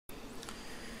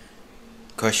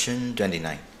Question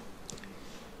 29.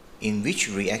 In which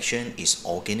reaction is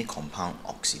organic compound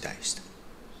oxidized?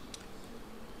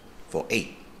 For A,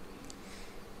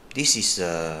 this is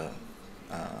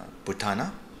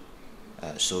butana,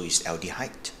 so it's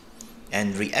aldehyde,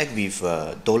 and react with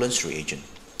Dolan's reagent.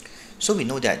 So we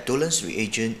know that Dolan's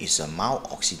reagent is a mild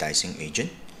oxidizing agent,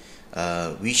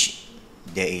 which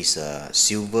there is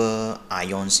silver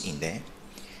ions in there,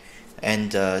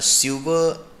 and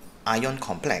silver ion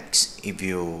complex, if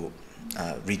you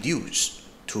reduce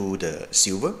to the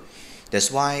silver,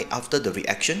 that's why after the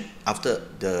reaction, after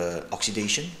the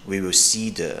oxidation, we will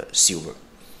see the silver,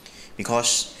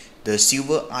 because the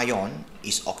silver ion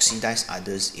is oxidized,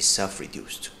 others is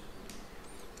self-reduced.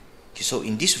 Okay, so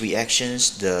in these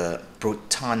reactions, the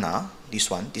protana, this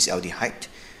aldehyde,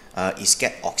 is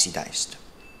get oxidized.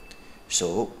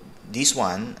 So this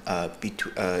one,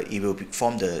 it will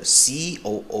form the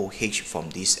COOH from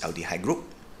this aldehyde group.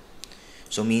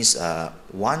 So means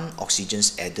one oxygen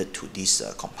is added to this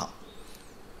compound,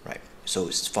 right? So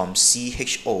it's from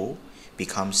CHO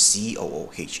becomes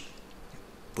COOH,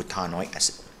 butanoic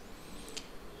acid.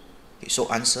 Okay, so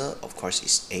answer, of course,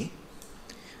 is A.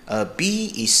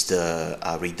 B is the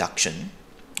reduction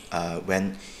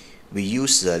when we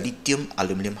use the lithium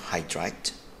aluminum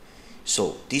hydride.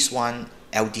 So this one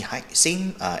aldehyde,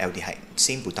 same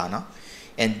butana,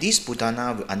 and this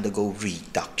butana will undergo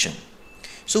reduction.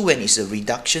 So when it's a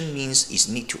reduction, means it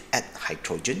need to add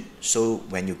hydrogen. So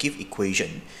when you give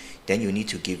equation, then you need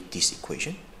to give this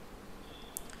equation.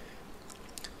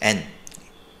 And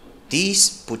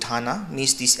this butana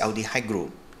means this aldehyde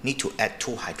group need to add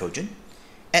 2 hydrogen.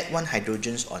 Add 1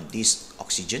 hydrogen on this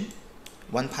oxygen,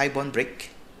 1 pi bond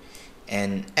break,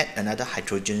 and add another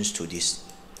hydrogen to this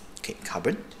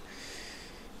carbon,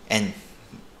 and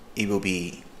it will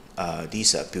be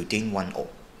this butane 1O,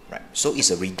 right? So it's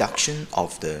a reduction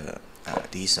of the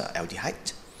this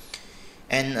aldehyde.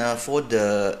 And for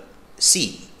the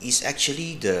C is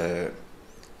actually the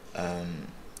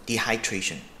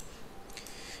dehydration.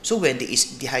 So when there is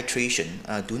dehydration,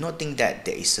 do not think that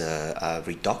there is a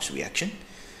redox reaction,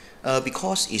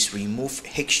 because it's remove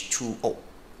H2O.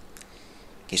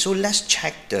 Okay, so let's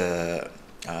check the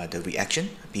reaction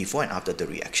before and after the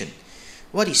reaction.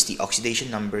 What is the oxidation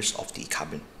numbers of the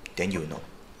carbon? Then you know.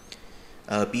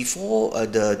 Before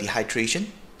the dehydration,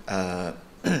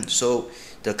 so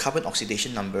the carbon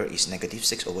oxidation number is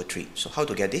 -6/3. So how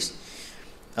to get this?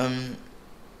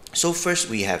 So first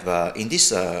we have in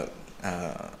this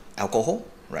alcohol,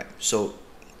 right? So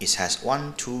it has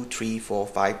 1, 2, 3, 4,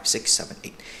 5, 6, 7,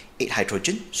 8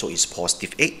 hydrogen, so it's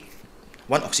 +8.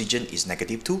 1 oxygen is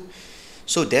 -2.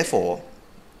 So therefore,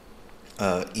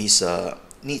 is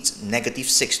needs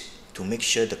 -6 to make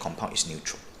sure the compound is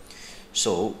neutral.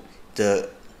 So the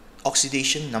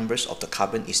oxidation numbers of the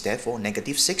carbon is therefore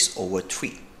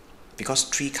 -6/3, because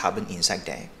 3 carbon inside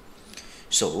there.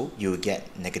 So you get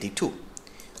 -2.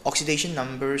 Oxidation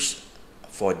numbers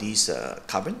for this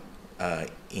carbon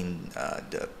in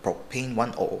the propane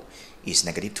 1O is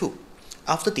 -2.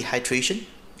 After dehydration,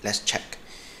 let's check.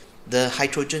 The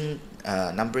hydrogen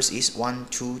numbers is 1,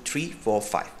 2, 3, 4,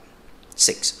 5,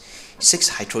 6. 6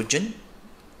 hydrogen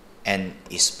and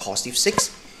is +6.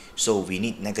 So we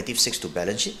need -6 to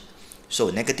balance it.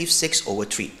 So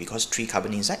 -6/3, because 3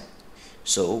 carbon inside.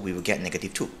 So we will get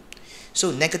 -2.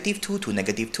 So -2 to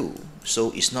 -2. So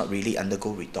it's not really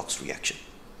undergo redox reaction.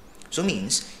 So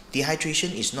means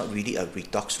dehydration is not really a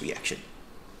redox reaction.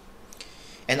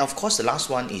 And of course, the last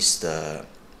one is the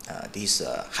this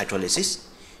hydrolysis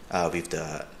with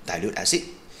the dilute acid.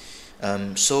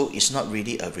 So it's not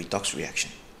really a redox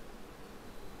reaction,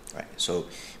 right? So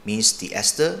means the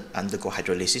ester undergo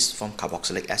hydrolysis from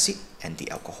carboxylic acid and the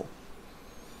alcohol,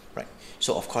 right?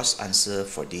 So of course, answer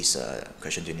for this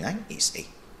question 29 is A.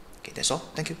 Okay, that's all.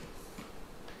 Thank you.